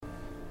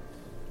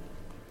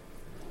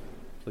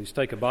Please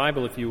take a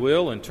Bible, if you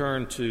will, and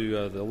turn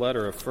to the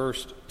letter of 1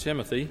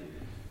 Timothy.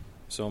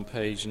 It's on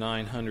page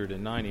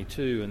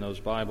 992 in those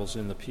Bibles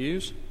in the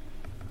pews.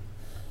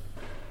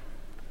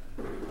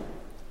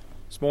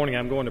 This morning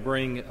I'm going to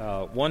bring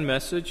one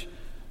message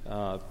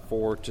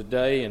for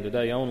today and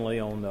today only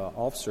on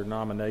officer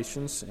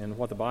nominations and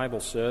what the Bible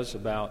says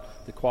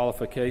about the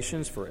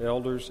qualifications for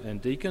elders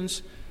and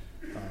deacons.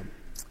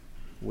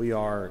 We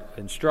are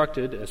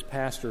instructed as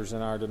pastors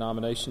in our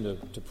denomination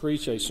to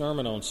preach a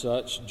sermon on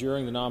such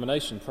during the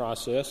nomination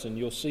process, and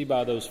you'll see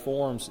by those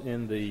forms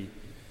in the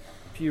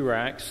pew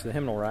racks, the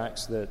hymnal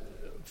racks, that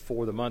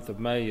for the month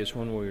of May is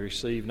when we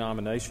receive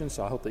nominations.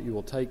 So I hope that you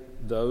will take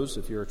those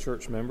if you're a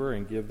church member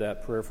and give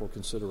that prayerful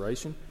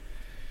consideration.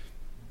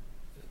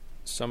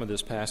 Some of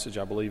this passage,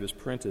 I believe, is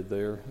printed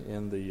there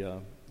in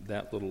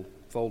that little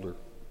folder.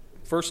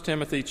 1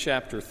 Timothy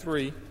chapter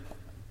 3,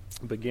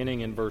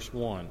 beginning in verse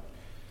 1.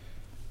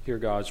 Hear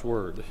God's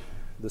word.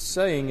 The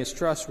saying is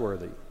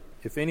trustworthy.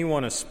 If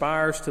anyone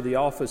aspires to the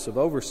office of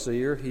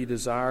overseer, he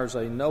desires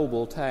a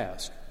noble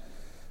task.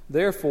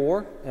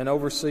 Therefore, an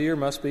overseer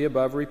must be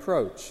above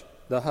reproach,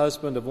 the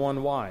husband of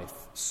one wife,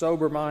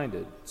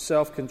 sober-minded,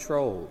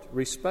 self-controlled,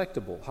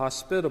 respectable,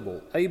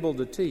 hospitable, able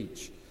to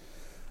teach,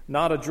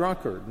 not a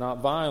drunkard, not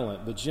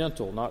violent, but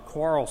gentle, not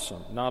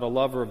quarrelsome, not a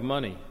lover of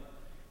money.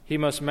 He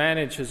must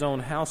manage his own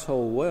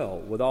household well,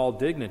 with all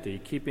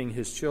dignity, keeping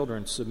his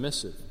children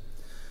submissive.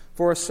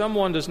 For if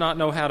someone does not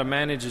know how to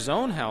manage his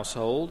own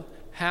household,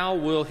 how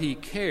will he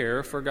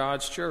care for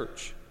God's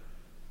church?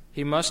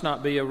 He must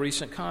not be a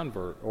recent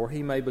convert, or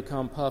he may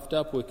become puffed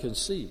up with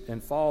conceit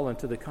and fall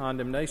into the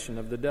condemnation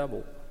of the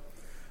devil.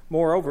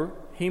 Moreover,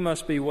 he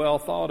must be well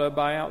thought of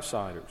by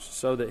outsiders,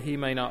 so that he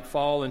may not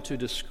fall into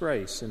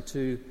disgrace,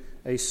 into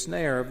a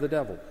snare of the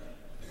devil.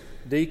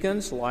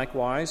 Deacons,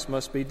 likewise,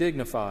 must be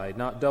dignified,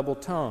 not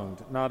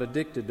double-tongued, not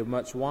addicted to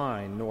much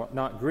wine, nor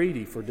not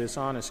greedy for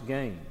dishonest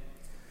gain.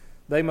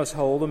 They must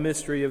hold the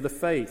mystery of the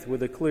faith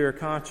with a clear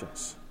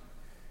conscience.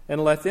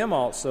 And let them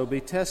also be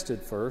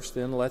tested first,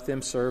 then let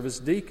them serve as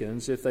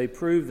deacons if they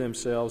prove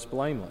themselves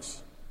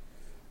blameless.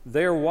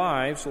 Their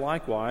wives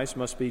likewise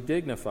must be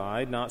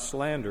dignified, not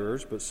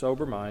slanderers, but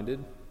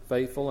sober-minded,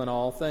 faithful in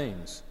all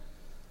things.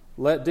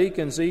 Let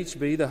deacons each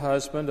be the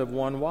husband of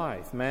one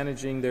wife,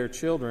 managing their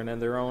children and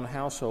their own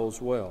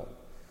households well.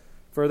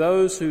 For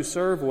those who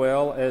serve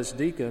well as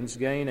deacons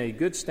gain a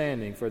good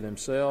standing for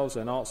themselves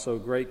and also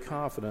great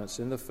confidence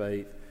in the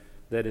faith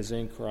that is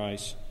in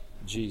Christ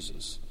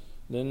Jesus.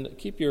 Then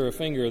keep your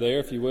finger there,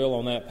 if you will,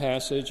 on that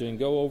passage and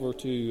go over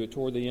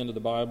toward the end of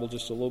the Bible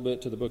just a little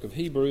bit to the book of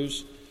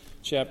Hebrews,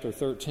 chapter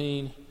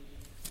 13,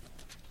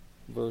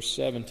 verse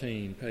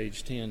 17,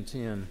 page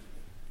 1010.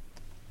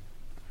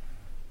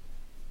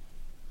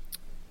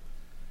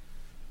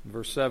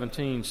 Verse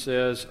 17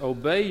 says,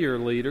 "Obey your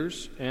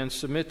leaders and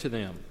submit to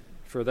them,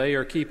 for they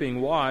are keeping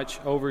watch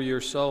over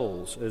your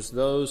souls as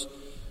those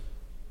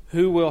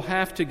who will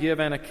have to give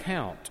an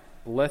account.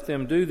 Let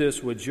them do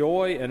this with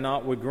joy and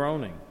not with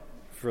groaning,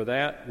 for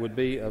that would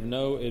be of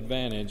no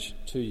advantage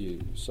to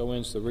you." So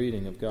ends the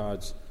reading of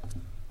God's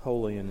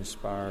holy and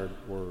inspired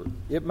word.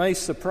 It may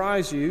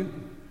surprise you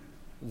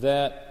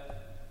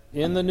that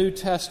in the New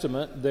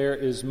Testament there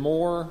is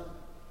more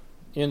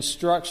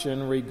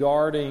instruction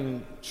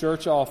regarding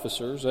church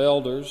officers,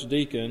 elders,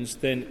 deacons,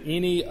 than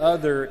any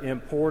other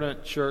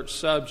important church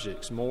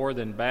subjects, more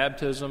than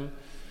baptism,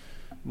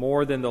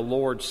 more than the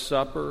Lord's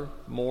Supper,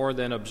 more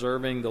than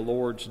observing the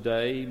Lord's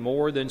Day,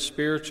 more than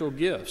spiritual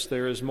gifts.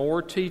 There is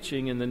more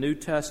teaching in the New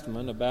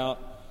Testament about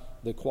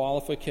the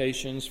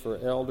qualifications for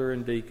elder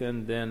and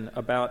deacon than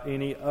about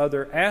any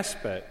other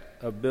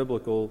aspect of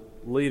biblical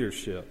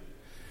leadership.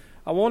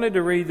 I wanted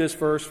to read this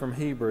verse from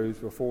Hebrews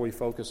before we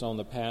focus on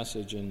the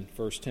passage in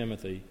 1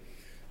 Timothy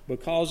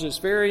because it's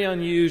very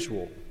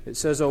unusual. It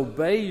says,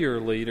 "Obey your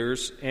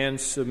leaders and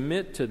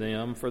submit to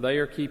them, for they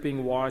are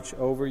keeping watch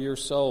over your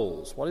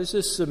souls." What is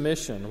this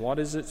submission? What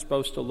is it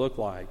supposed to look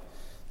like?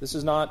 This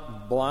is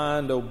not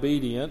blind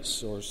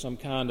obedience or some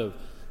kind of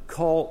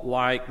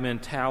cult-like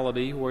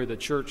mentality where the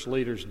church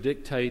leaders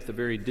dictate the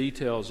very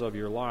details of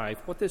your life.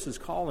 What this is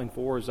calling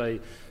for is a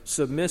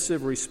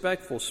submissive,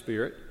 respectful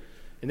spirit.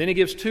 And then he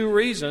gives two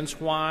reasons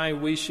why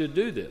we should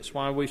do this,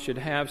 why we should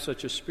have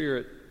such a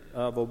spirit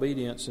of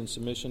obedience and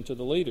submission to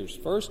the leaders.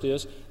 First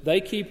is,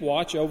 they keep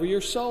watch over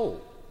your soul.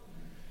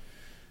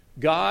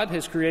 God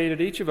has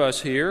created each of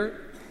us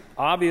here,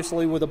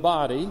 obviously with a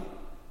body,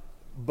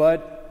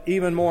 but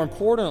even more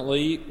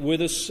importantly, with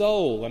a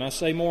soul. And I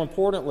say more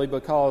importantly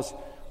because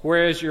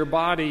whereas your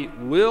body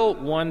will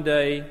one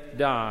day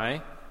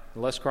die,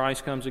 unless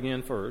Christ comes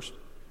again first,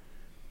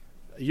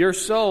 your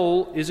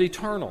soul is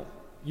eternal.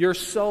 Your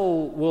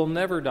soul will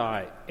never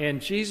die.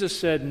 And Jesus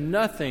said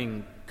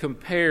nothing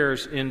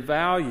compares in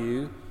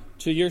value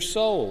to your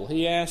soul.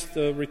 He asked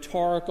the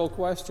rhetorical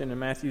question in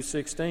Matthew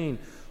 16,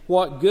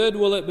 "What good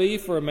will it be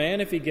for a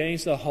man if he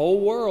gains the whole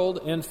world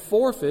and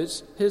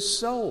forfeits his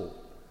soul?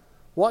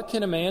 What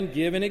can a man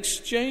give in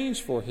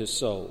exchange for his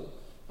soul?"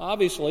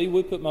 Obviously,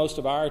 we put most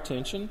of our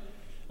attention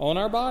on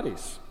our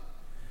bodies.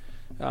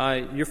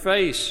 Your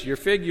face, your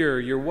figure,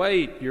 your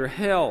weight, your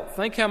health.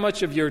 Think how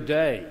much of your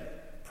day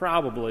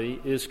probably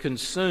is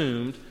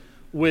consumed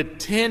with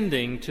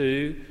tending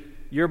to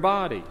your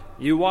body.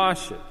 You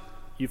wash it,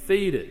 you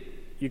feed it,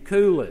 you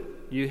cool it,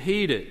 you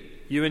heat it,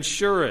 you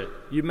insure it,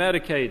 you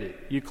medicate it,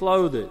 you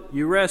clothe it,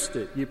 you rest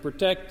it, you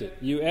protect it,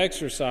 you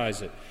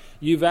exercise it,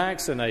 you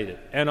vaccinate it,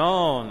 and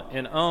on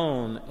and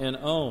on and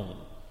on.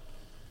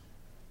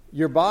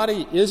 Your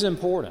body is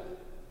important.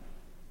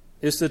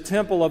 It's the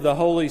temple of the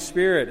Holy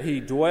Spirit. He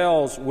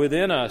dwells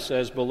within us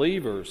as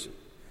believers.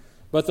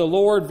 But the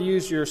Lord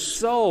views your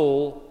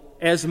soul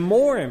as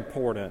more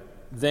important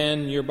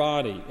than your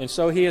body. And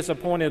so He has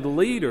appointed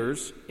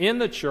leaders in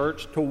the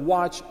church to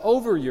watch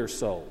over your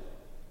soul.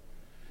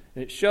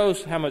 And it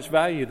shows how much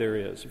value there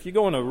is. If you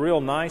go in a real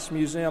nice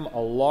museum,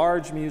 a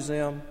large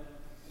museum,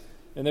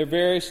 and there are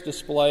various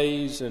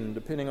displays, and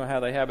depending on how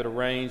they have it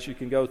arranged, you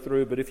can go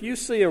through. But if you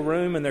see a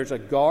room and there's a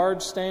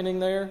guard standing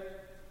there,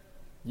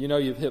 you know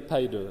you've hit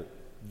pay dirt.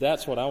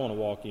 That's what I want to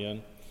walk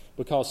in,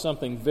 because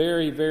something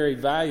very, very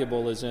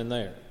valuable is in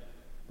there.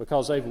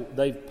 Because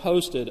they've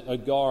posted a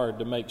guard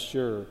to make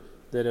sure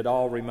that it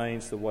all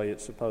remains the way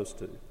it's supposed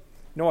to. You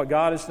know what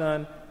God has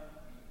done?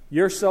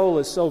 Your soul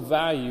is so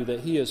valued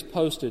that He has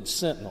posted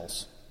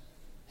sentinels.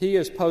 He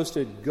has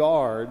posted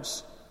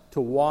guards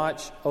to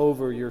watch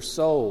over your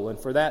soul. And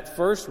for that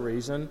first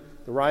reason,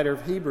 the writer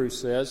of Hebrews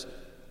says,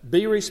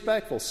 be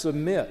respectful,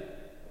 submit,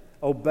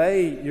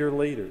 obey your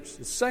leaders.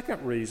 The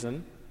second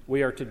reason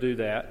we are to do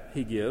that,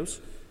 he gives,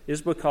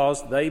 is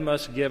because they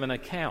must give an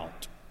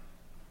account.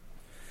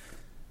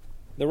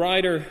 The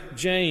writer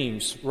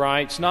James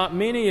writes, not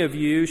many of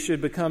you should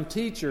become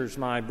teachers,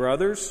 my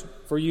brothers,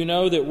 for you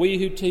know that we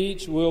who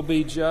teach will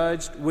be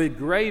judged with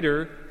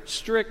greater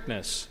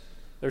strictness.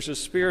 There's a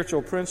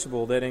spiritual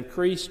principle that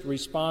increased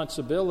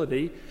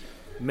responsibility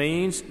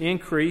means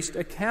increased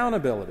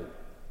accountability.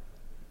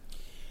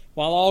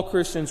 While all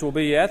Christians will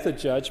be at the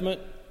judgment,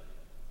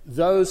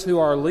 those who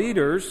are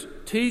leaders,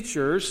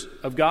 teachers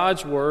of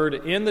God's Word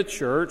in the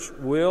church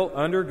will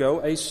undergo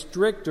a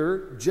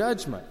stricter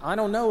judgment. I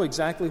don't know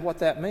exactly what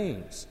that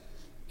means.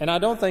 And I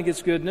don't think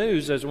it's good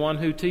news as one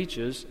who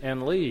teaches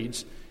and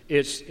leads.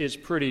 It's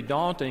pretty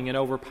daunting and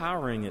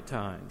overpowering at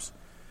times.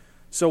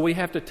 So we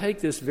have to take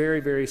this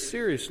very, very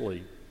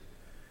seriously.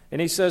 And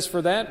he says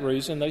for that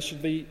reason they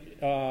should be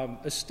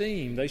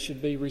esteemed, they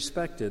should be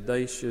respected,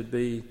 they should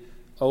be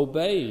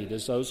obeyed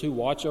as those who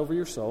watch over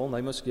your soul, and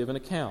they must give an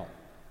account.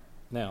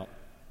 Now,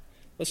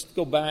 let's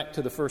go back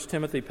to the 1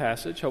 Timothy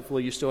passage.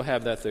 Hopefully you still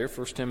have that there,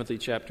 1 Timothy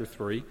chapter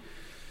 3.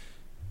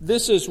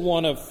 This is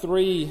one of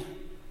 3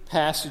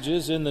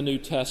 passages in the New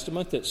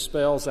Testament that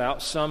spells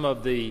out some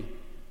of the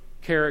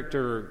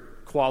character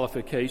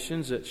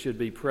qualifications that should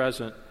be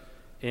present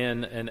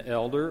in an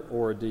elder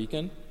or a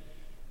deacon.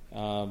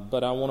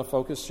 But I want to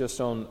focus just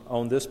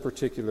on this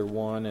particular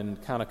one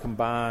and kind of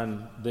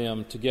combine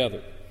them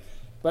together.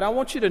 But I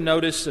want you to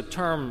notice the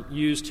term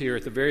used here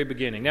at the very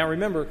beginning. Now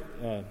remember,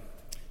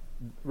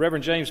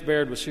 Reverend James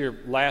Baird was here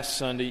last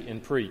Sunday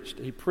and preached.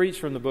 He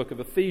preached from the book of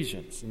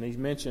Ephesians, and he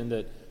mentioned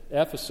that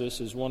Ephesus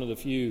is one of the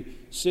few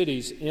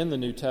cities in the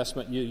New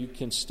Testament you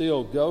can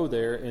still go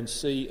there and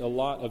see a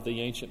lot of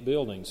the ancient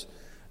buildings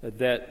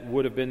that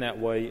would have been that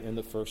way in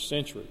the first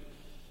century.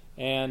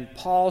 And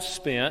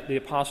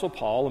the Apostle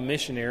Paul, a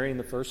missionary in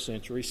the first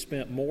century,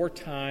 spent more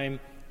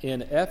time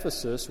in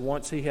Ephesus.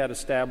 Once he had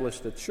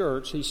established a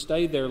church, he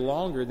stayed there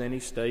longer than he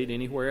stayed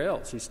anywhere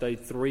else. He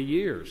stayed 3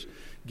 years,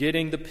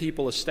 getting the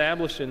people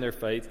established in their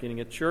faith, getting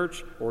a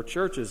church or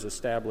churches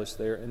established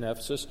there in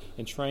Ephesus,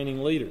 and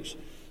training leaders.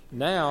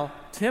 Now,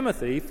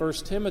 Timothy, 1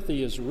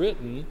 Timothy is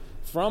written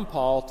from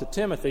Paul to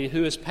Timothy,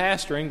 who is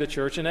pastoring the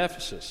church in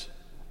Ephesus.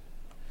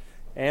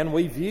 And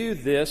we view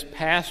this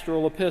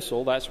pastoral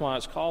epistle, that's why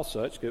it's called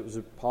such, it was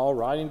Paul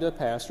writing to a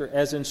pastor,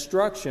 as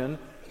instruction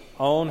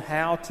on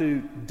how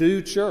to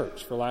do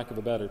church, for lack of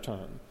a better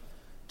term.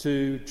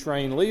 To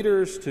train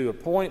leaders, to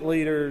appoint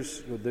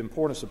leaders, with the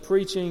importance of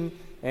preaching,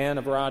 and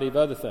a variety of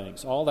other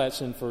things. All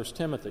that's in 1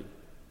 Timothy.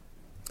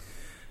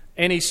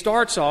 And he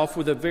starts off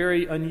with a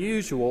very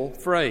unusual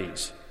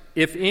phrase.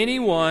 If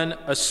anyone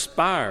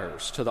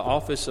aspires to the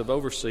office of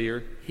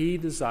overseer, he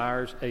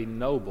desires a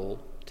noble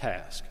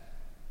task.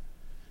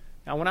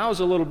 Now, when I was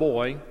a little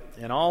boy,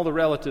 and all the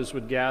relatives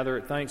would gather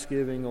at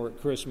Thanksgiving or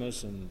at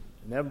Christmas, and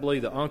inevitably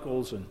the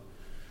uncles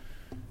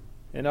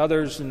and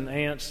others and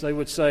aunts, they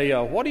would say,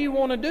 what do you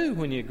want to do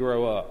when you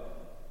grow up?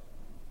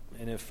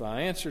 And if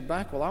I answered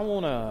back, well, I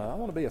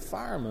want to be a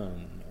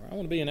fireman, or I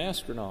want to be an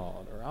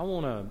astronaut, or I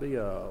want to be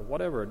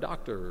a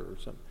doctor or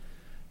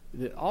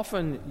something.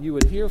 Often you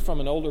would hear from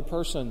an older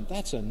person,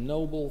 that's a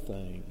noble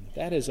thing.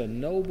 That is a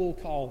noble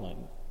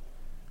calling.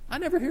 I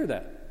never hear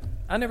that.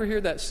 I never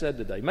hear that said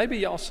today. Maybe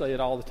y'all say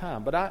it all the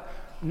time, but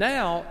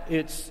now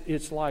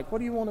it's like, what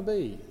do you want to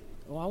be?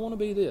 Well, I want to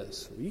be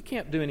this. Well, you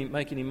can't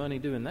make any money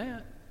doing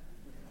that.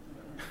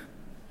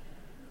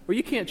 Well,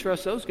 you can't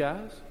trust those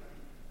guys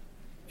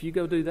if you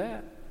go do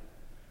that.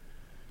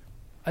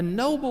 A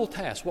noble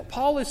task. What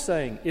Paul is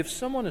saying, if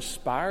someone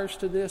aspires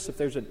to this, if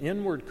there's an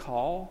inward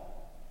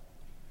call,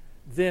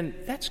 then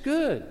that's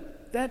good.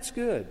 That's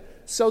good.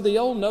 So the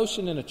old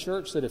notion in a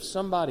church that if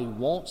somebody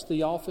wants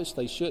the office,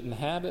 they shouldn't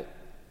have it,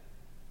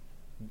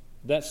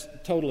 that's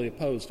totally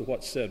opposed to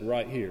what's said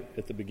right here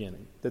at the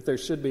beginning, that there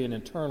should be an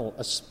internal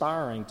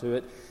aspiring to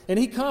it. And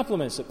he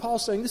compliments it.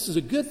 Paul's saying this is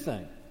a good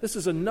thing. This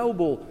is a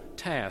noble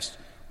task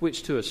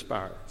which to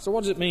aspire. So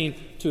what does it mean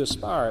to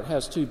aspire? It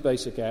has two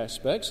basic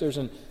aspects. There's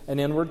an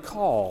inward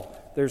call.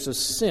 There's a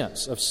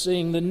sense of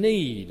seeing the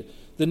need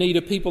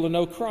of people to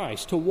know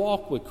Christ, to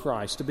walk with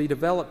Christ, to be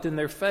developed in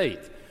their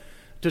faith,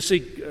 to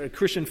see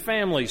Christian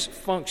families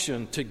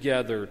function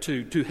together,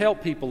 to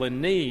help people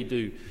in need,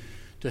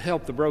 to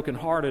help the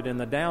brokenhearted and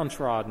the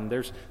downtrodden.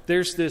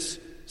 There's this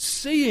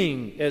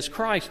seeing as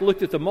Christ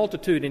looked at the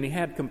multitude and he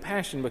had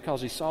compassion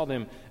because he saw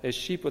them as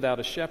sheep without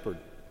a shepherd.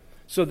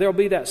 So there'll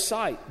be that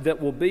sight that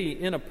will be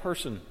in a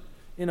person,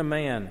 in a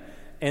man.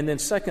 And then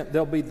second,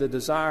 there'll be the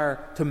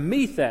desire to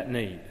meet that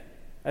need.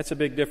 That's a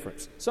big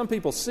difference. Some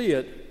people see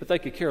it, but they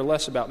could care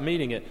less about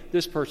meeting it.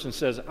 This person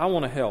says, I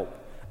want to help.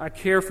 I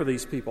care for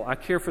these people. I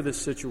care for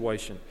this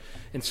situation.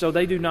 And so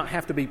they do not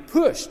have to be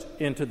pushed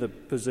into the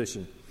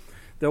position.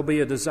 There'll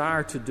be a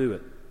desire to do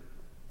it.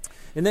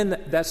 And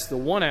then that's the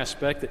one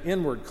aspect, the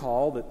inward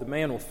call that the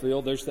man will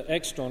feel. There's the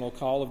external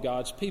call of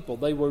God's people.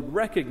 They would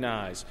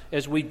recognize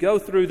as we go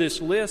through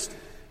this list,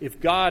 if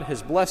God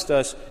has blessed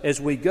us,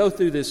 as we go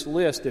through this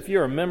list, if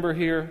you're a member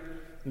here,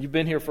 you've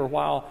been here for a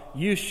while,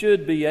 you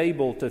should be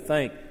able to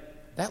think,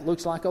 that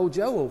looks like old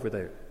Joe over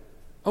there.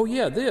 Oh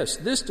yeah, this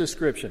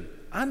description.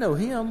 I know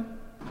him.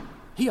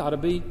 He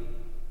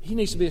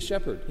needs to be a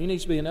shepherd. He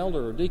needs to be an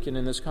elder or deacon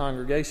in this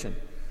congregation.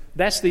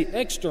 That's the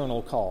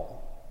external call.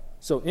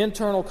 So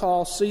internal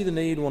call, see the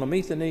need, want to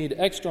meet the need.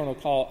 External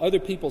call, other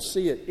people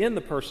see it in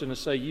the person and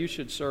say, you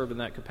should serve in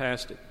that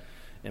capacity.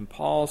 And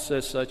Paul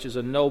says such is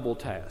a noble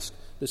task.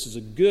 This is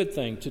a good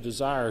thing to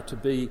desire to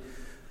be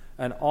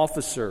an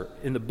officer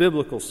in the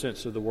biblical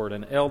sense of the word,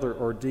 an elder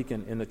or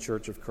deacon in the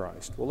church of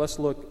Christ. Well, let's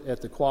look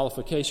at the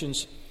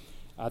qualifications.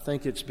 I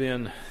think it's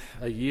been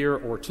a year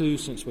or two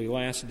since we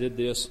last did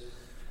this,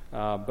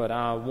 but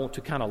I want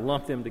to kind of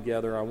lump them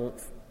together. I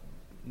won't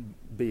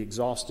be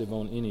exhaustive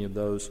on any of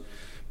those.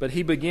 But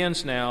he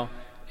begins now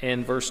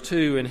in verse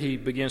 2, and he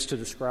begins to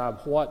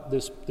describe what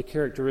the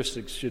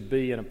characteristics should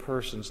be in a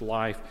person's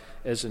life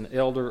as an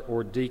elder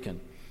or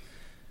deacon.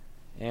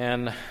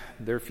 And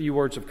there are a few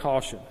words of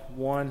caution.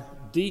 One,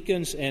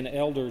 deacons and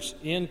elders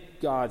in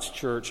God's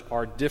church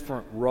are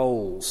different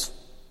roles.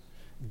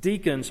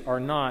 Deacons are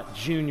not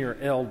junior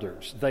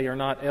elders. They are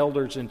not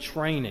elders in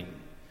training.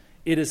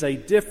 It is a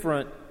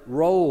different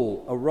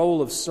role, a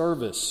role of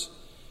service.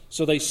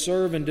 So they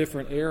serve in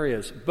different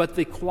areas, but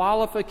the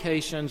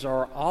qualifications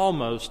are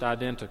almost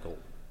identical.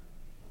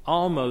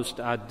 Almost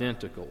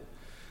identical.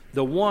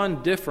 The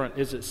one different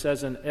is it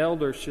says an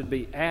elder should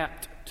be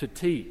apt to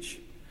teach.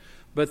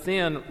 But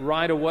then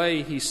right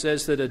away he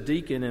says that a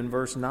deacon in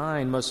verse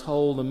 9 must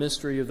hold the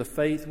mystery of the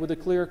faith with a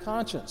clear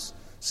conscience.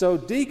 So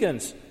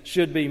deacons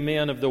should be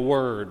men of the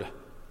Word,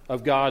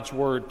 of God's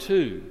Word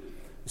too.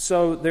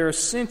 So they're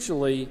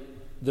essentially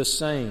the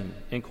same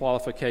in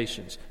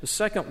qualifications. The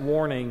second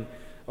warning,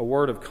 a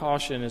word of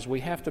caution, is we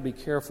have to be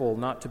careful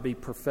not to be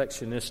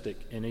perfectionistic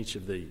in each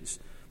of these.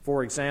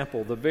 For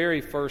example, the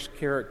very first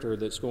character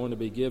that's going to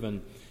be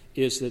given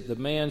is that the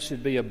man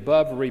should be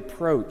above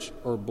reproach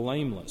or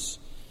blameless.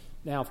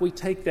 Now, if we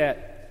take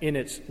that in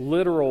its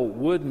literal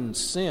wooden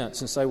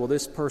sense and say, well,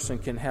 this person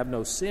can have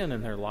no sin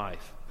in their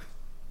life,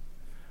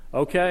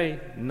 okay,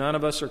 none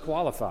of us are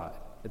qualified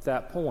at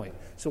that point.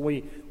 So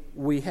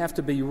we have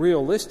to be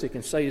realistic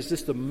and say, is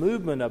this the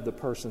movement of the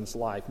person's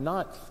life?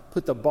 Not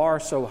put the bar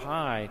so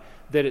high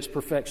that it's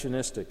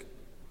perfectionistic.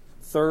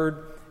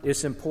 Third,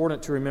 it's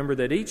important to remember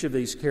that each of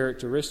these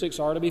characteristics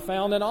are to be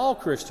found in all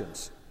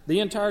Christians, the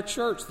entire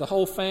church, the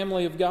whole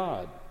family of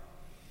God.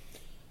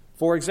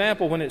 For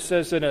example, when it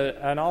says that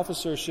an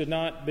officer should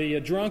not be a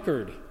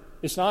drunkard,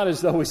 it's not as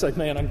though we say,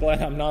 man, I'm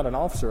glad I'm not an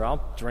officer.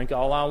 I'll drink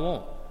all I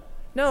want.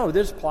 No,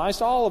 this applies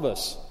to all of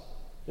us.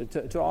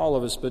 To all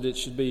of us, but it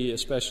should be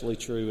especially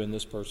true in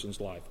this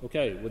person's life.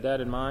 Okay, with that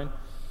in mind,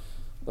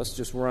 let's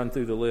just run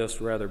through the list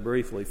rather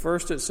briefly.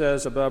 First, it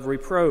says above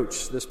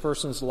reproach. This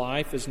person's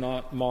life is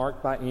not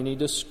marked by any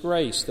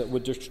disgrace that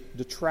would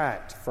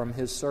detract from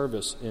his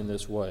service in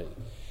this way.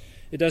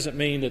 It doesn't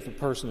mean that the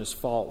person is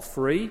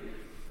fault-free,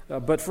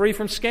 but free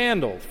from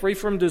scandal, free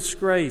from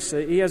disgrace.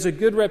 He has a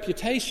good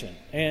reputation,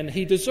 and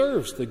he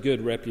deserves the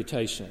good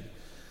reputation.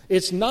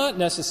 It's not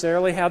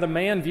necessarily how the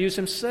man views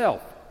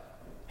himself.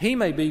 He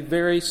may be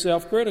very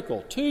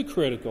self-critical, too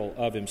critical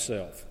of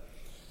himself.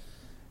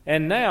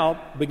 And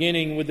now,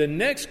 beginning with the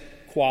next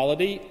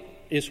quality,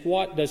 is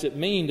what does it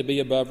mean to be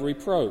above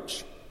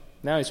reproach?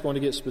 Now he's going to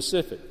get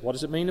specific. What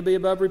does it mean to be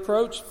above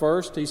reproach?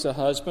 First, he's a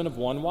husband of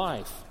one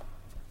wife.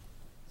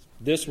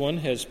 This one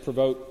has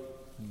provoked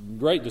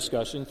great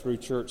discussion through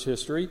church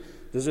history.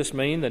 Does this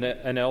mean that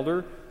an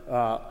elder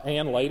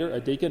and later a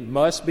deacon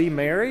must be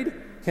married?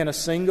 Can a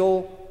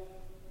single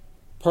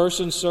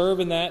person serve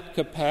in that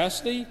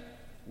capacity?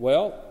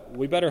 Well,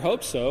 we better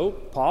hope so.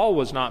 Paul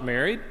was not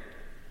married.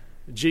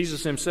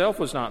 Jesus himself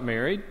was not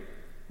married.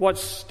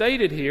 What's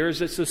stated here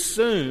is it's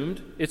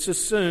assumed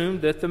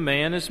that the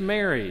man is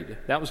married.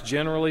 That was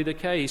generally the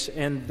case,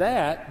 and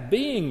that,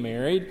 being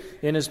married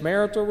in his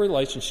marital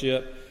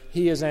relationship,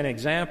 he is an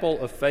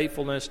example of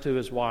faithfulness to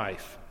his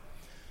wife.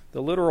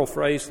 The literal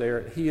phrase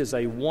there, he is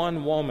a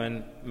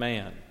one-woman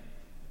man.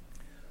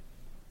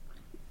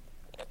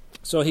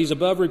 So he's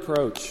above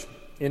reproach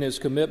in his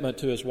commitment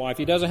to his wife.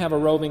 He doesn't have a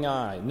roving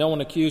eye. No one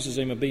accuses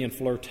him of being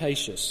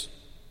flirtatious.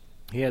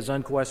 He has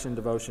unquestioned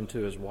devotion to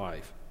his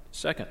wife.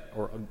 Second,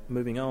 or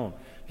moving on,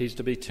 he's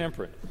to be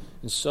temperate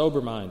and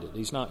sober-minded.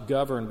 He's not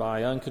governed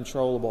by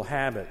uncontrollable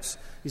habits.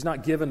 He's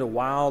not given to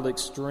wild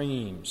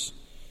extremes.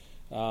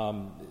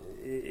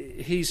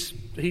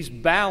 He's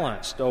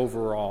balanced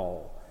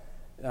overall.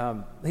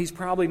 He's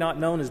probably not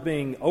known as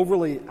being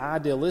overly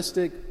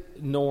idealistic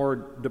nor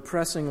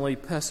depressingly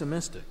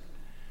pessimistic.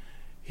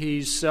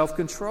 He's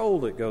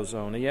self-controlled, it goes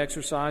on. He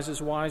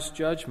exercises wise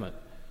judgment.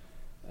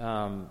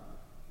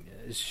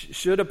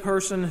 Should a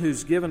person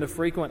who's given a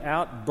frequent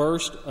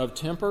outburst of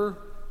temper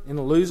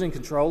in losing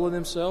control of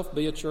himself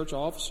be a church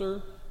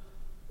officer?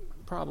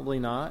 Probably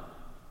not,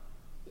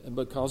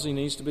 because he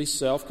needs to be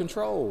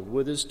self-controlled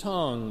with his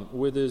tongue,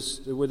 with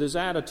his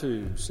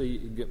attitude.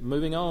 See,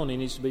 moving on, he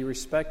needs to be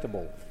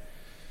respectable.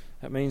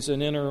 That means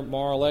an inner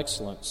moral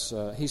excellence.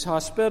 He's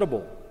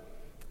hospitable.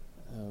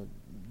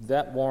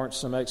 That warrants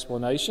some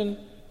explanation.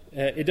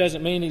 It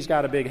doesn't mean he's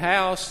got a big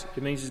house.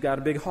 It means he's got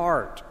a big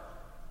heart.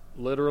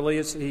 Literally,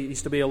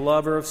 he's to be a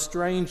lover of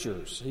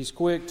strangers. He's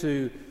quick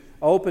to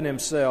open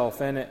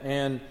himself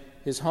and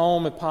his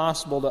home, if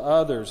possible, to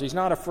others. He's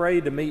not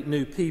afraid to meet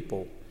new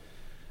people.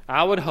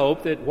 I would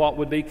hope that what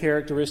would be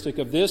characteristic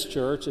of this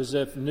church is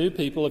if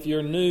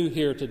you're new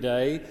here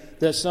today,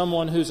 that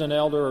someone who's an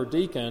elder or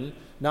deacon,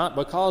 not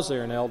because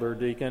they're an elder or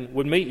deacon,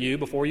 would meet you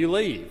before you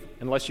leave,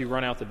 unless you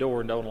run out the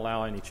door and don't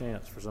allow any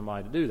chance for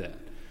somebody to do that.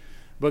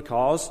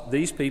 Because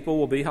these people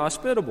will be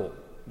hospitable.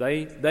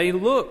 They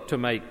look to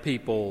make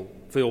people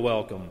feel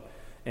welcome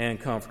and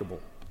comfortable.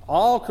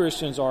 All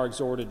Christians are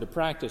exhorted to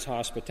practice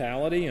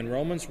hospitality. In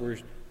Romans,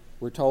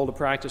 we're told to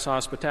practice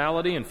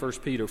hospitality. In 1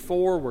 Peter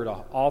 4, we're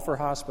to offer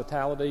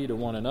hospitality to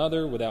one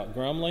another without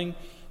grumbling.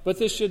 But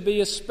this should be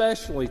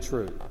especially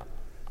true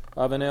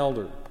of an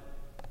elder.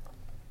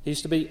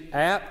 He's to be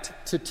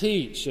apt to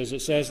teach, as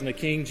it says in the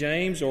King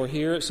James, or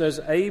here it says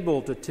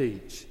able to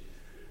teach.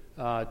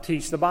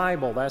 Teach the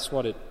Bible, that's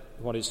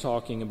what he's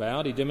talking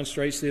about. He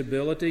demonstrates the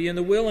ability and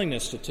the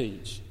willingness to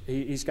teach.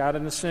 He's got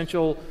an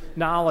essential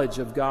knowledge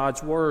of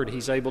God's Word.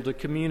 He's able to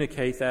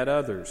communicate that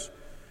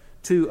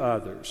to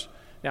others.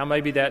 Now,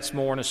 maybe that's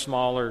more in a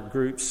smaller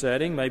group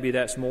setting. Maybe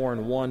that's more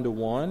in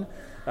one-to-one.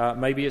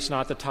 Maybe it's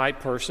not the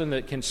type person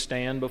that can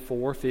stand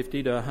before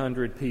 50 to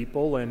 100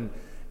 people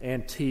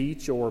and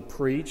teach or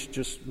preach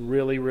just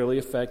really, really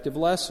effective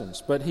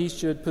lessons. But he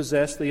should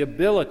possess the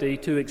ability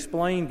to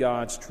explain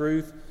God's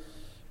truth,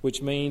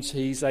 which means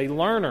he's a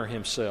learner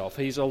himself.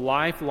 He's a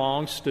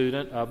lifelong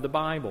student of the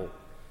Bible.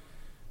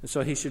 And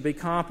so he should be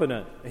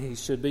competent. He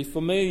should be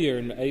familiar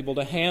and able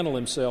to handle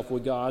himself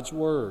with God's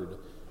Word.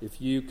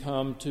 If you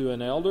come to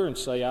an elder and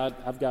say,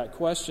 I've got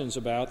questions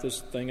about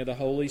this thing of the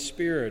Holy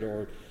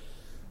Spirit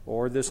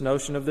or this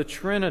notion of the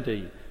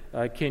Trinity,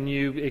 can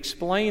you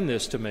explain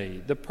this to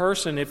me? The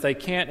person, if they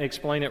can't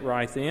explain it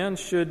right then,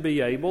 should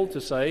be able to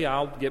say,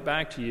 I'll get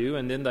back to you,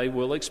 and then they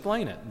will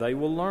explain it. They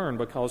will learn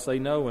because they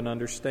know and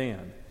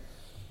understand.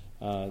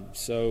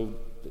 So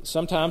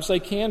sometimes they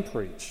can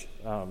preach.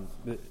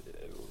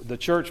 The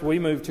church we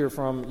moved here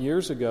from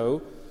years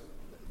ago,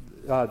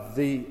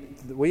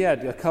 we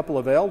had a couple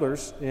of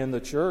elders in the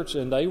church,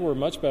 and they were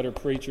much better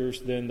preachers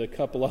than the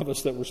couple of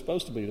us that were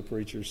supposed to be the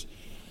preachers.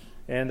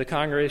 And the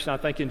congregation, I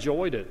think,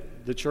 enjoyed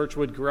it. The church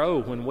would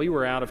grow when we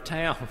were out of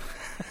town.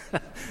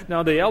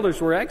 No, the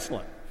elders were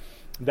excellent.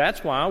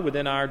 That's why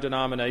within our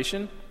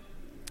denomination,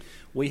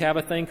 we have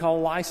a thing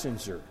called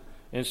licensure.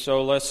 And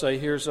so let's say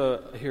here's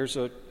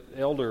a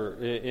elder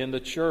in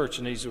the church,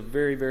 and he's a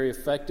very, very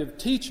effective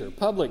teacher,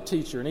 public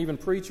teacher, and even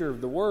preacher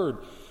of the Word.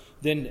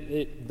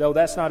 Then, though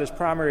that's not his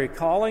primary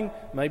calling,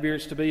 maybe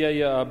it's to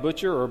be a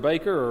butcher or a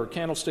baker or a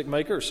candlestick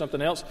maker or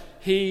something else,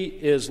 he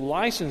is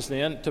licensed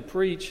then to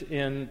preach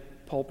in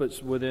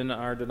pulpits within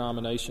our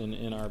denomination,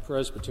 in our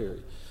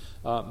presbytery.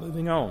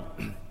 Moving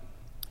on.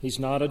 He's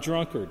not a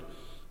drunkard.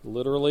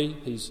 Literally,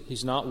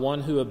 he's not one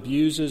who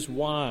abuses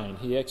wine.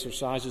 He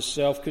exercises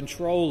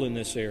self-control in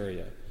this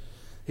area.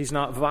 He's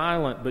not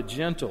violent but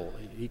gentle.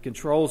 He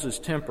controls his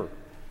temper.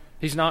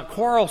 He's not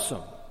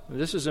quarrelsome.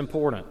 This is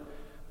important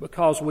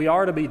because we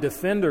are to be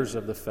defenders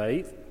of the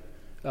faith.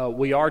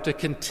 We are to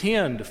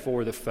contend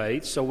for the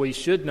faith, so we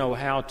should know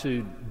how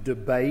to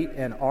debate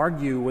and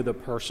argue with a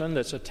person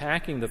that's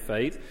attacking the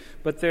faith.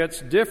 But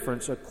that's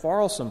different. A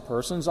quarrelsome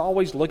person is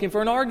always looking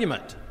for an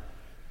argument.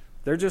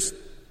 They're just,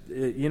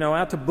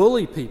 out to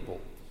bully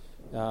people.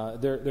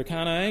 They're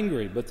kind of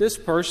angry. But this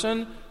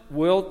person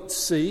will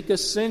seek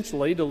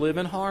essentially to live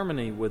in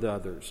harmony with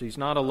others. He's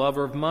not a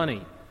lover of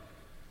money.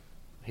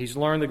 He's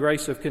learned the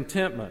grace of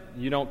contentment.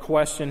 You don't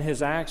question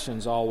his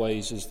actions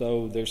always as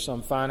though there's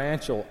some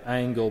financial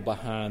angle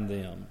behind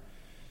them.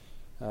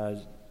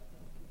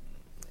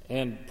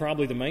 And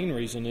probably the main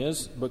reason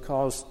is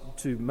because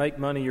to make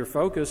money your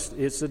focus,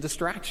 it's a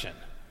distraction.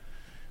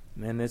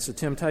 And it's a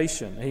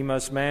temptation. He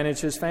must manage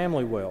his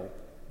family well.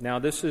 Now,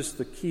 this is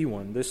the key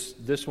one.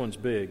 This one's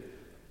big.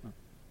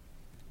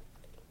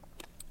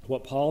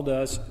 What Paul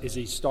does is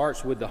he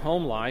starts with the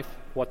home life,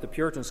 what the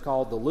Puritans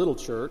called the little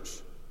church.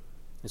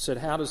 He said,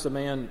 how does the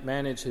man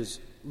manage his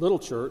little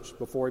church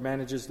before he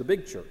manages the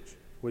big church,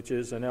 which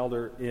is an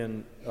elder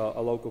in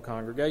a local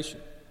congregation?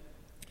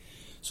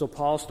 So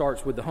Paul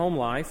starts with the home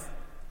life,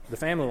 the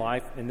family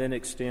life, and then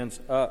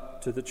extends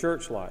up to the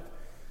church life.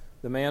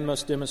 The man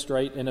must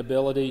demonstrate an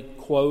ability,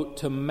 quote,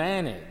 to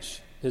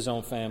manage his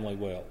own family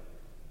well.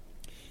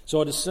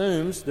 So it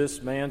assumes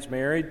this man's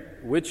married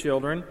with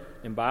children,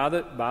 and by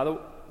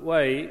the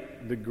way,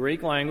 the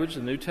Greek language,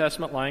 the New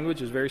Testament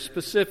language, is very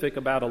specific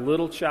about a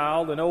little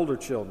child and older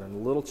children. The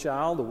little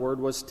child, the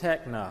word was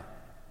tekna.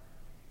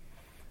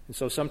 And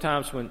so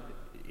sometimes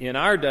in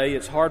our day,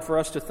 it's hard for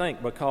us to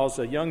think because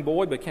a young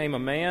boy became a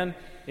man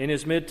in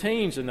his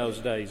mid-teens in those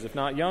days, if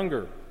not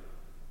younger.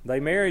 They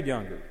married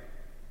younger.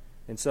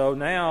 And so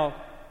now,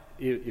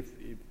 and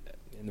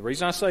the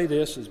reason I say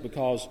this is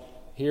because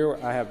here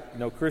I have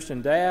no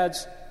Christian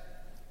dads.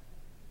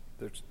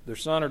 Their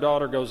son or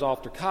daughter goes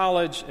off to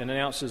college and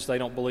announces they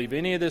don't believe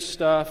any of this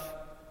stuff.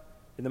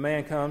 And the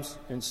man comes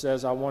and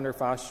says, I wonder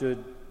if I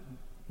should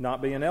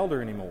not be an elder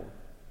anymore.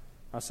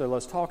 I said,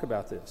 let's talk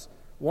about this.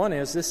 One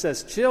is, this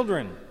says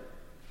children,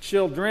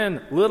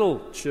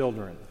 little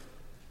children.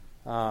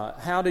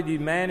 How did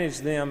you manage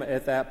them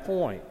at that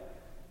point?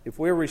 If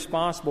we're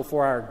responsible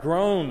for our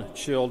grown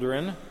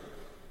children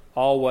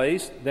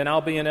always, then I'll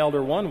be an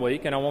elder one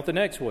week and I won't the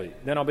next week.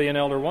 Then I'll be an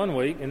elder one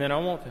week and then I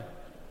won't.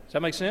 Does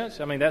that make sense?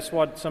 I mean, that's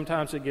what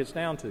sometimes it gets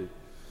down to.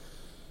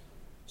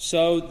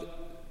 So,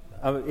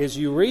 as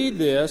you read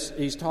this,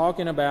 he's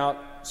talking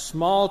about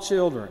small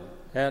children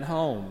at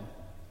home.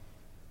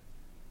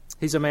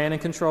 He's a man in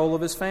control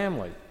of his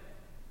family.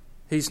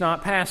 He's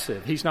not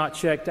passive. He's not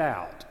checked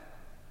out.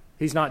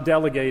 He's not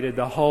delegated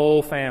the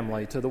whole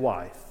family to the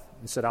wife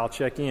and said, I'll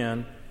check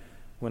in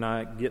when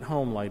I get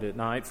home late at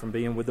night from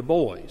being with the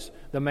boys.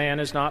 The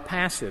man is not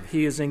passive.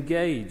 He is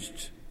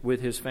engaged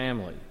with his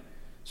family.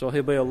 So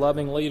he'll be a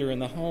loving leader in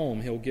the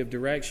home. He'll give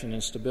direction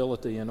and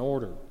stability and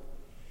order.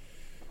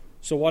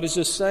 So what is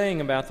this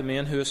saying about the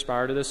men who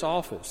aspire to this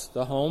office?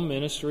 The home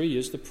ministry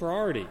is the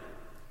priority.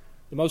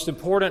 The most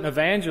important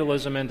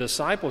evangelism and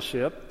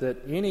discipleship that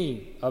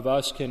any of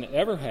us can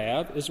ever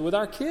have is with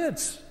our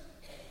kids,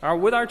 or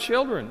with our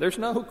children. There's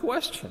no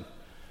question.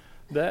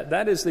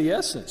 That is the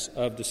essence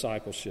of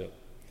discipleship.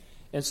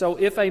 And so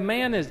if a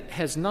man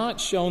has not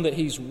shown that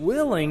he's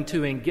willing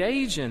to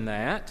engage in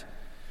that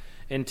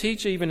and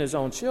teach even his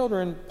own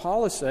children,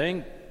 Paul is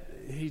saying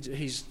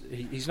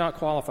he's not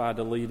qualified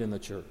to lead in the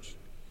church.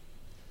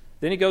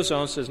 Then he goes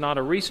on and says, not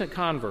a recent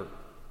convert.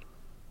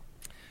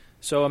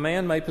 So a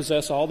man may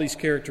possess all these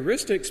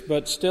characteristics,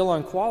 but still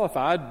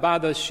unqualified by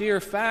the sheer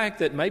fact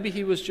that maybe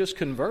he was just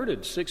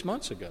converted 6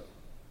 months ago.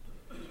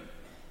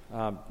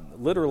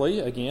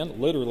 Literally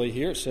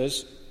here it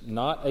says,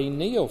 not a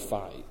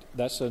neophyte.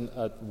 That's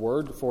a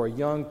word for a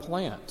young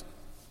plant.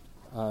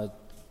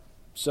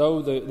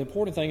 So the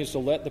important thing is to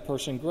let the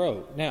person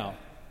grow. Now,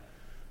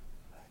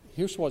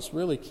 here's what's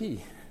really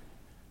key.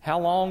 How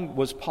long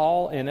was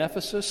Paul in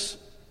Ephesus?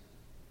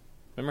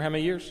 Remember how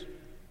many years?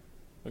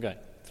 Okay,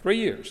 3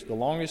 years, the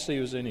longest he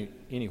was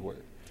anywhere.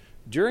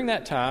 During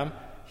that time,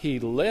 he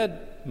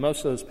led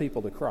most of those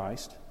people to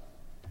Christ.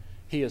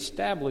 He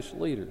established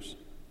leaders.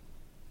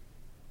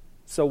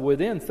 So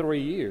within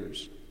 3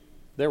 years,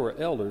 there were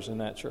elders in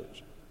that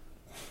church.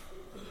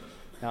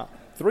 Now,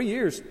 3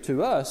 years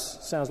to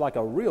us sounds like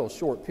a real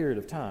short period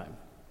of time.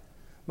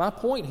 My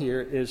point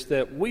here is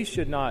that we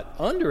should not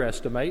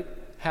underestimate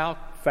how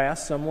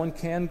fast someone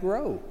can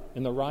grow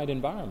in the right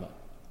environment.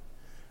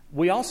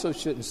 We also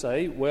shouldn't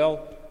say,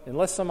 well,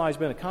 unless somebody's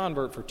been a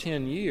convert for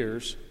 10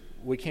 years,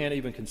 we can't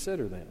even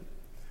consider them.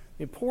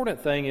 The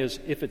important thing is,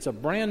 if it's a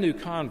brand new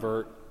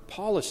convert,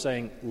 Paul is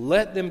saying,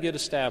 let them get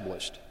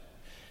established.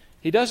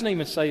 He doesn't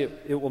even say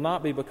it will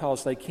not be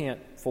because they can't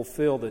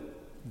fulfill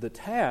the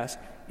task.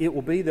 It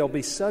will be they'll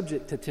be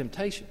subject to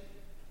temptation.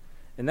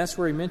 And that's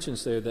where he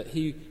mentions there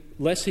that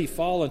lest he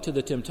fall into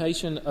the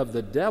temptation of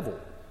the devil.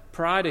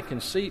 Pride and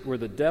conceit were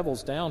the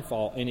devil's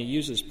downfall, and he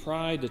uses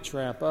pride to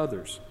trap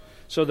others.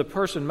 So the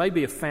person may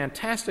be a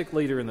fantastic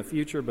leader in the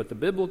future, but the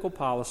biblical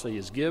policy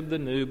is give the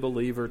new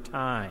believer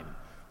time.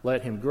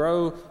 Let him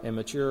grow and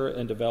mature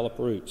and develop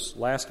roots.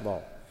 Last of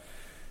all,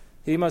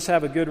 he must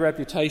have a good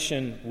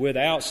reputation with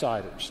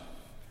outsiders.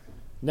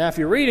 Now, if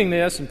you're reading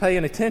this and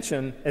paying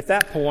attention, at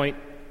that point,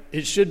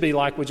 it should be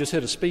like we just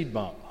hit a speed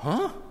bump.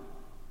 Huh?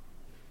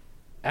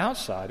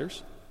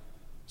 Outsiders?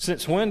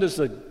 Since when does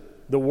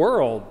the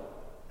world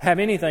have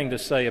anything to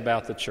say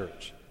about the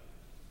church?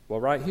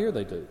 Well, right here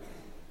they do.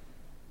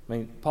 I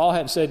mean, Paul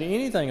hadn't said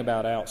anything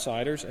about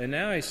outsiders, and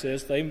now he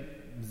says they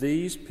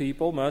these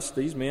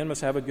men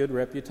must have a good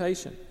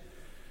reputation.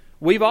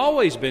 We've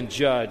always been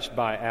judged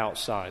by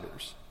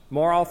outsiders,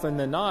 more often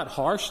than not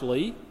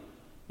harshly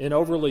and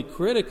overly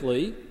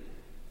critically.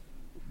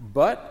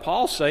 But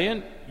Paul's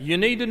saying you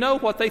need to know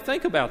what they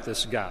think about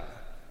this guy.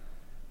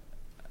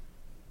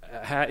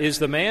 Is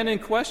the man in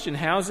question,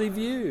 how's he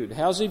viewed?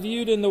 How's he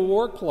viewed in the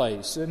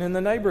workplace and in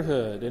the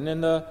neighborhood and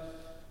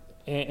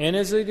in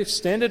his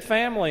extended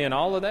family and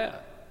all of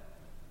that?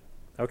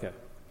 Okay.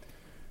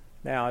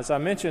 Now, as I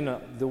mentioned,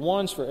 the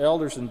ones for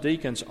elders and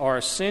deacons are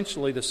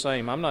essentially the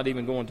same. I'm not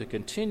even going to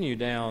continue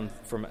down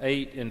from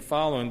 8 and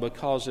following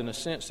because, in a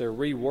sense, they're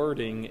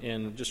rewording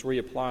and just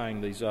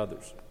reapplying these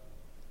others.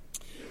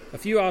 A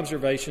few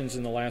observations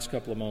in the last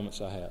couple of moments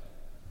I have.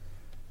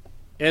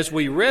 As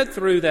we read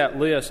through that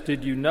list,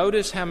 did you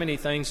notice how many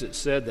things it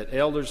said that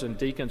elders and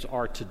deacons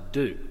are to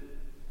do?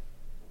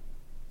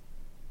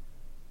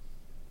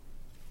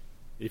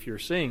 If you're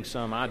seeing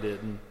some, I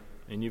didn't,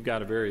 and you've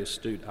got a very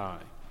astute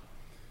eye.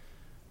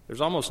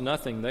 There's almost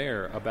nothing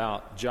there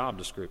about job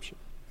description.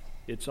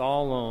 It's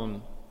all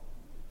on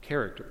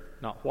character,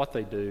 not what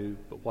they do,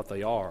 but what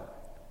they are.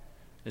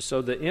 And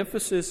so the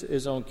emphasis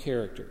is on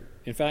character.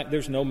 In fact,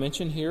 there's no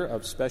mention here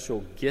of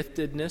special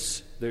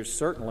giftedness. There's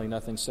certainly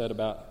nothing said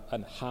about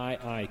a high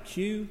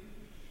IQ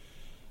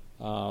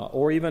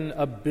or even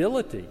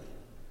ability,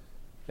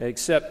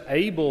 except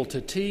able to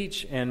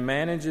teach and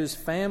manages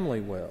family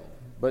well.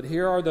 But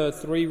here are the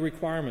 3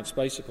 requirements,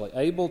 basically.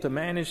 Able to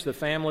manage the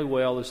family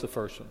well is the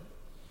first one.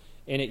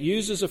 And it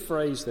uses a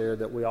phrase there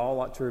that we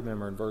all ought to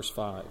remember in verse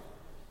 5.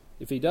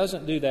 If he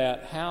doesn't do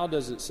that, how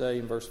does it say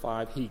in verse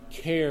 5? He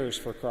cares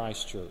for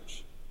Christ's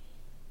church.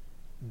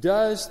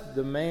 Does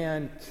the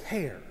man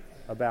care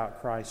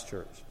about Christ's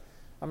church?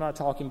 I'm not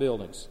talking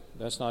buildings.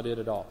 That's not it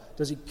at all.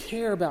 Does he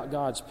care about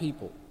God's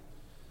people?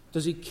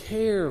 Does he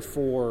care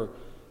for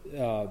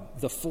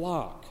the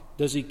flock?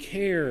 Does he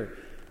care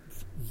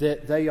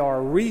that they are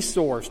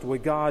resourced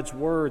with God's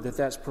word,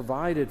 that's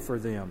provided for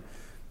them?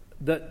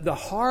 The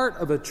heart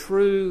of a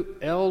true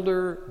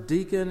elder,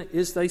 deacon,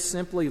 is they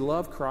simply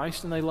love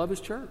Christ and they love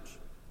his church.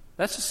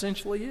 That's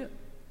essentially it.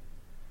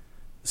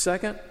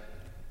 Second,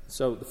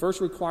 so the first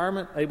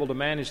requirement, able to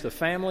manage the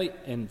family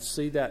and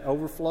see that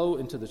overflow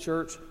into the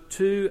church.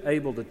 2,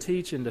 able to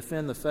teach and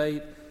defend the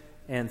faith.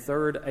 And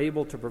 3rd,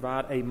 able to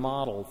provide a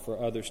model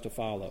for others to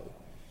follow.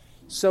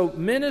 So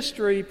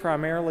ministry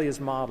primarily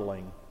is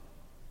modeling.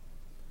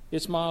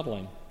 It's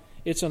modeling.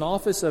 It's an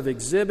office of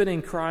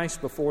exhibiting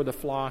Christ before the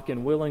flock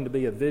and willing to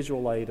be a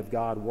visual aid of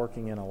God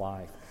working in a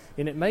life.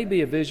 And it may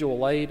be a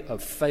visual aid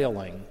of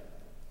failing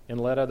and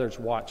let others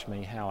watch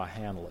me how I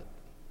handle it.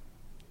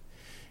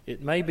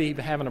 It may be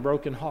having a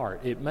broken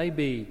heart. It may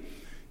be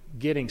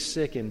getting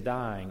sick and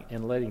dying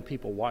and letting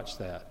people watch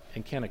that.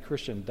 And can a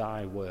Christian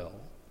die well?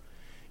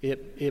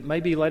 It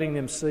may be letting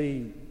them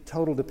see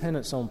total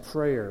dependence on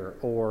prayer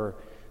or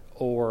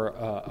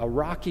a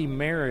rocky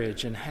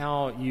marriage and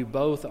how you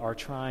both are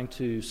trying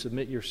to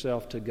submit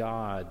yourself to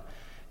God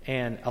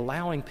and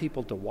allowing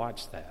people to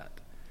watch that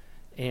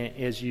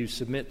as you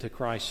submit to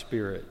Christ's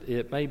Spirit.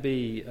 It may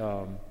be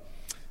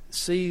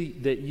see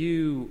that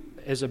you,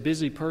 as a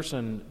busy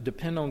person,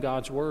 depend on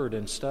God's Word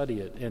and study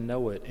it and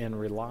know it and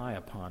rely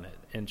upon it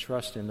and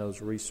trust in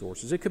those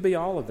resources. It could be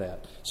all of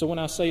that. So when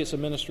I say it's a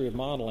ministry of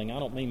modeling, I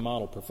don't mean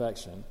model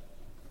perfection.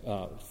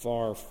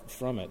 Far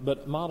from it,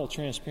 but model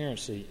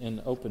transparency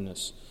and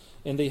openness.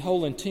 And the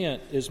whole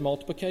intent is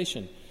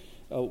multiplication.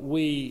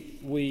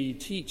 We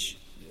teach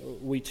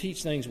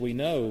things we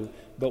know,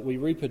 but we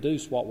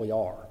reproduce what we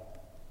are.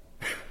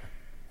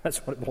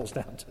 That's what it boils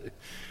down to.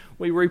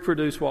 We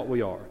reproduce what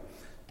we are.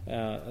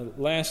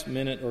 Last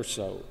minute or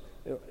so.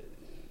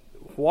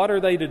 What are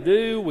they to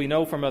do? We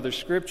know from other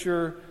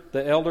Scripture,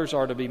 the elders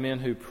are to be men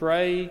who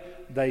pray.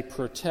 They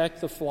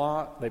protect the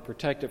flock. They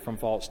protect it from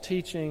false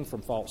teaching,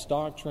 from false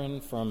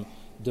doctrine, from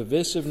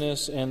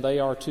divisiveness, and they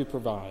are to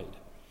provide.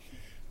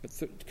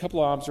 A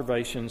couple of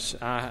observations.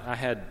 I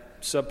had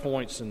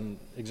subpoints and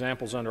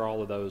examples under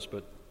all of those,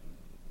 but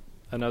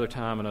another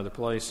time, another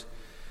place.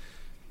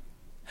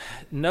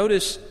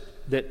 Notice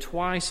that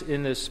twice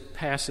in this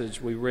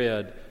passage we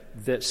read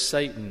that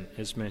Satan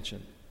is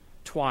mentioned.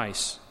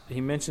 Twice.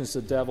 He mentions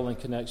the devil in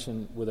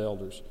connection with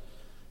elders. Do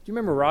you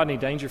remember Rodney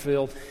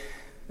Dangerfield?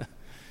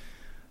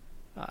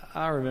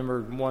 I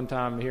remember one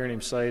time hearing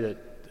him say that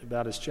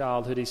about his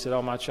childhood. He said,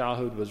 my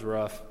childhood was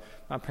rough.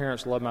 My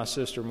parents loved my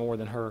sister more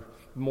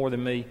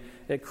than me.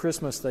 At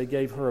Christmas, they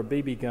gave her a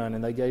BB gun,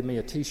 and they gave me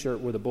a T-shirt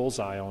with a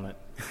bullseye on it.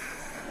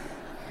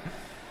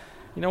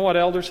 You know what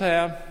elders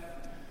have?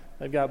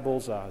 They've got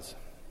bullseyes.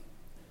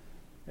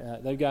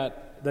 They've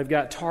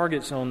got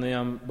targets on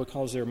them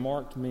because they're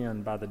marked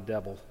men by the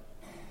devil.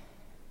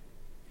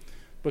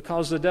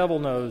 Because the devil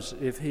knows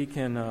if he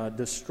can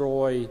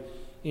destroy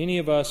any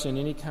of us in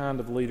any kind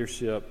of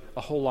leadership,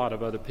 a whole lot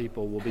of other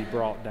people will be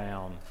brought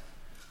down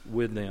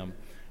with them.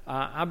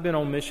 I've been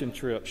on mission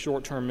trips,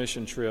 short-term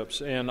mission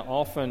trips, and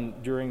often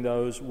during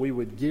those we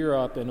would gear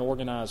up and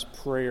organize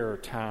prayer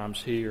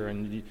times here,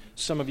 and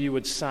some of you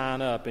would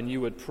sign up and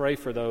you would pray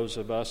for those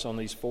of us on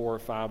these 4 or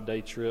 5 day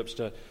trips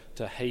to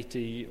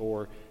Haiti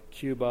or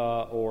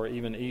Cuba or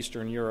even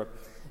Eastern Europe.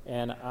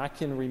 And I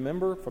can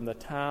remember from the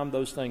time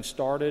those things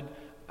started,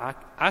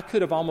 I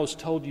could have almost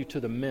told you to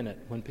the minute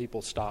when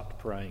people stopped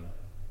praying.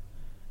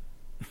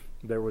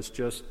 There was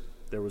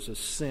a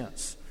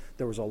sense.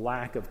 There was a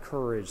lack of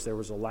courage. There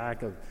was a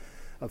lack of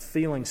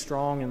feeling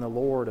strong in the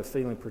Lord, of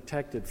feeling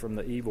protected from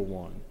the evil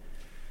one.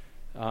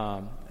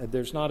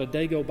 There's not a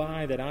day go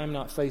by that I'm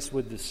not faced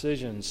with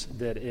decisions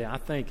that I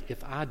think,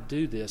 if I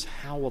do this,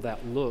 how will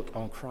that look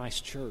on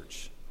Christ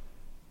Church?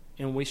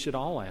 And we should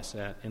all ask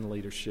that in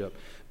leadership.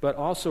 But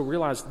also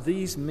realize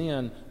these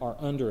men are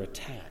under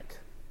attack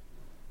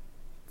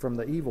from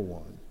the evil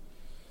one.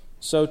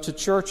 So to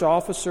church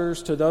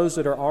officers, to those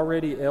that are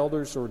already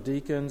elders or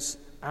deacons,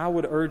 I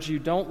would urge you,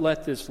 don't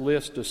let this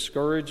list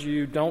discourage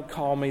you. Don't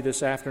call me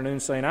this afternoon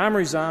saying, I'm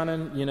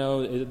resigning,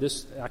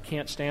 I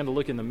can't stand to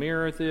look in the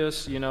mirror at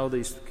this,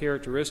 these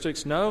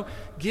characteristics. No,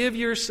 give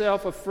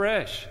yourself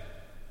afresh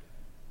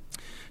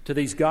to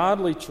these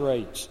godly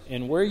traits.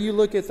 And where you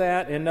look at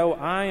that and know,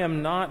 I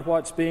am not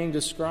what's being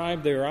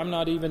described there. I'm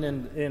not even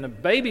in a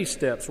baby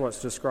steps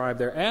what's described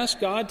there.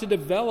 Ask God to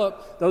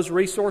develop those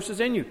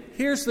resources in you.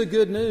 Here's the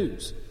good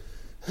news.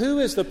 Who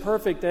is the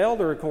perfect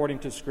elder according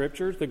to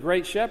Scripture? The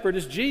great shepherd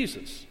is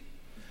Jesus.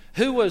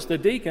 Who was the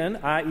deacon,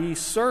 i.e.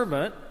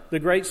 servant? The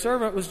great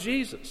servant was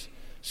Jesus.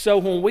 So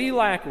when we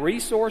lack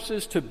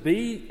resources to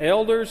be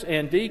elders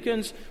and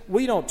deacons,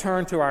 we don't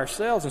turn to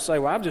ourselves and say,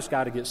 well, I've just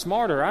got to get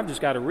smarter. I've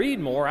just got to read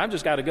more. I've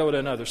just got to go to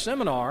another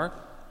seminar.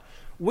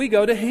 We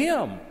go to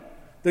Him,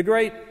 the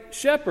great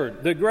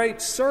shepherd, the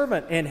great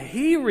servant, and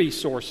He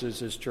resources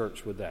His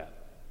church with that.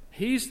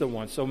 He's the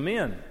one. So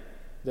men,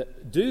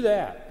 do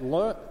that.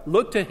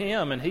 Look to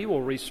Him, and He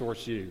will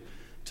resource you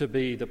to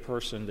be the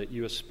person that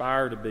you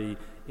aspire to be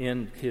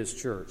in His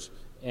church.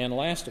 And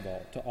last of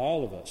all, to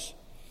all of us.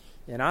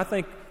 And I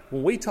think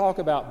when we talk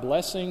about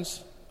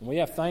blessings, when we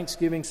have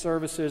Thanksgiving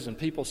services and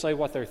people say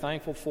what they're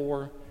thankful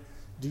for,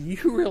 do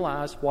you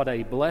realize what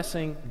a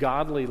blessing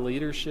godly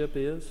leadership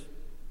is?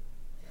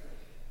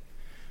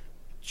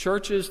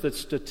 Churches, the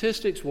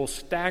statistics will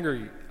stagger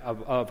you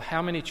of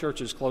how many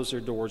churches close their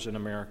doors in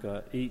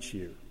America each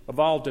year, of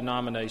all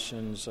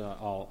denominations,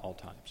 all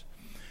times.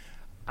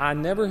 I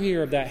never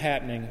hear of that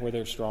happening where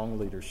there's strong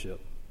leadership.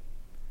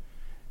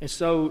 And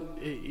so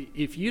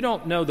if you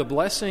don't know the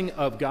blessing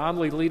of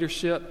godly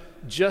leadership,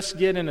 just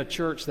get in a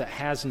church that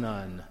has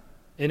none,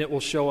 and it will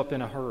show up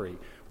in a hurry.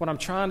 What I'm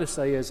trying to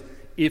say is,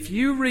 if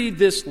you read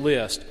this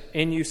list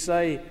and you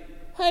say,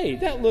 hey,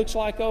 that looks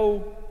like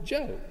old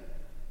Joe,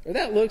 or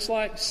that looks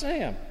like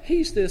Sam,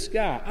 he's this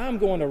guy, I'm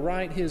going to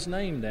write his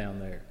name down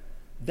there.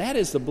 That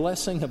is the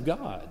blessing of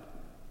God.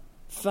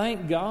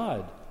 Thank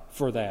God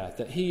for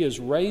that He is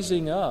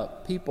raising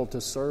up people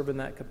to serve in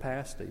that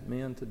capacity,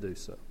 men to do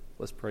so.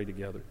 Let's pray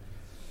together.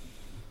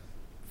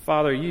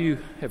 Father, you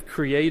have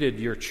created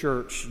your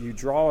church. You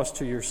draw us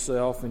to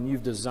yourself, and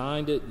you've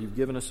designed it. You've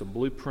given us a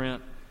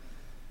blueprint.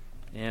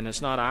 And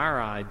it's not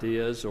our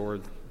ideas,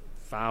 or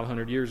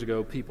 500 years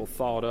ago people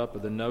thought up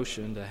of the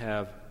notion to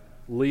have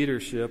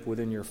leadership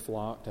within your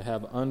flock, to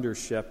have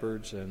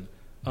under-shepherds and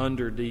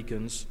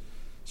under-deacons.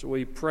 So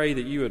we pray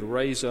that you would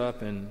raise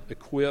up and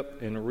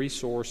equip and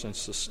resource and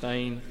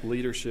sustain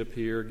leadership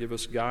here. Give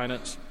us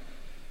guidance.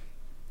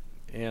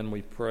 And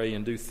we pray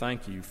and do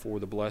thank you for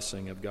the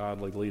blessing of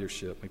godly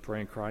leadership. We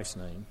pray in Christ's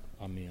name.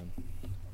 Amen.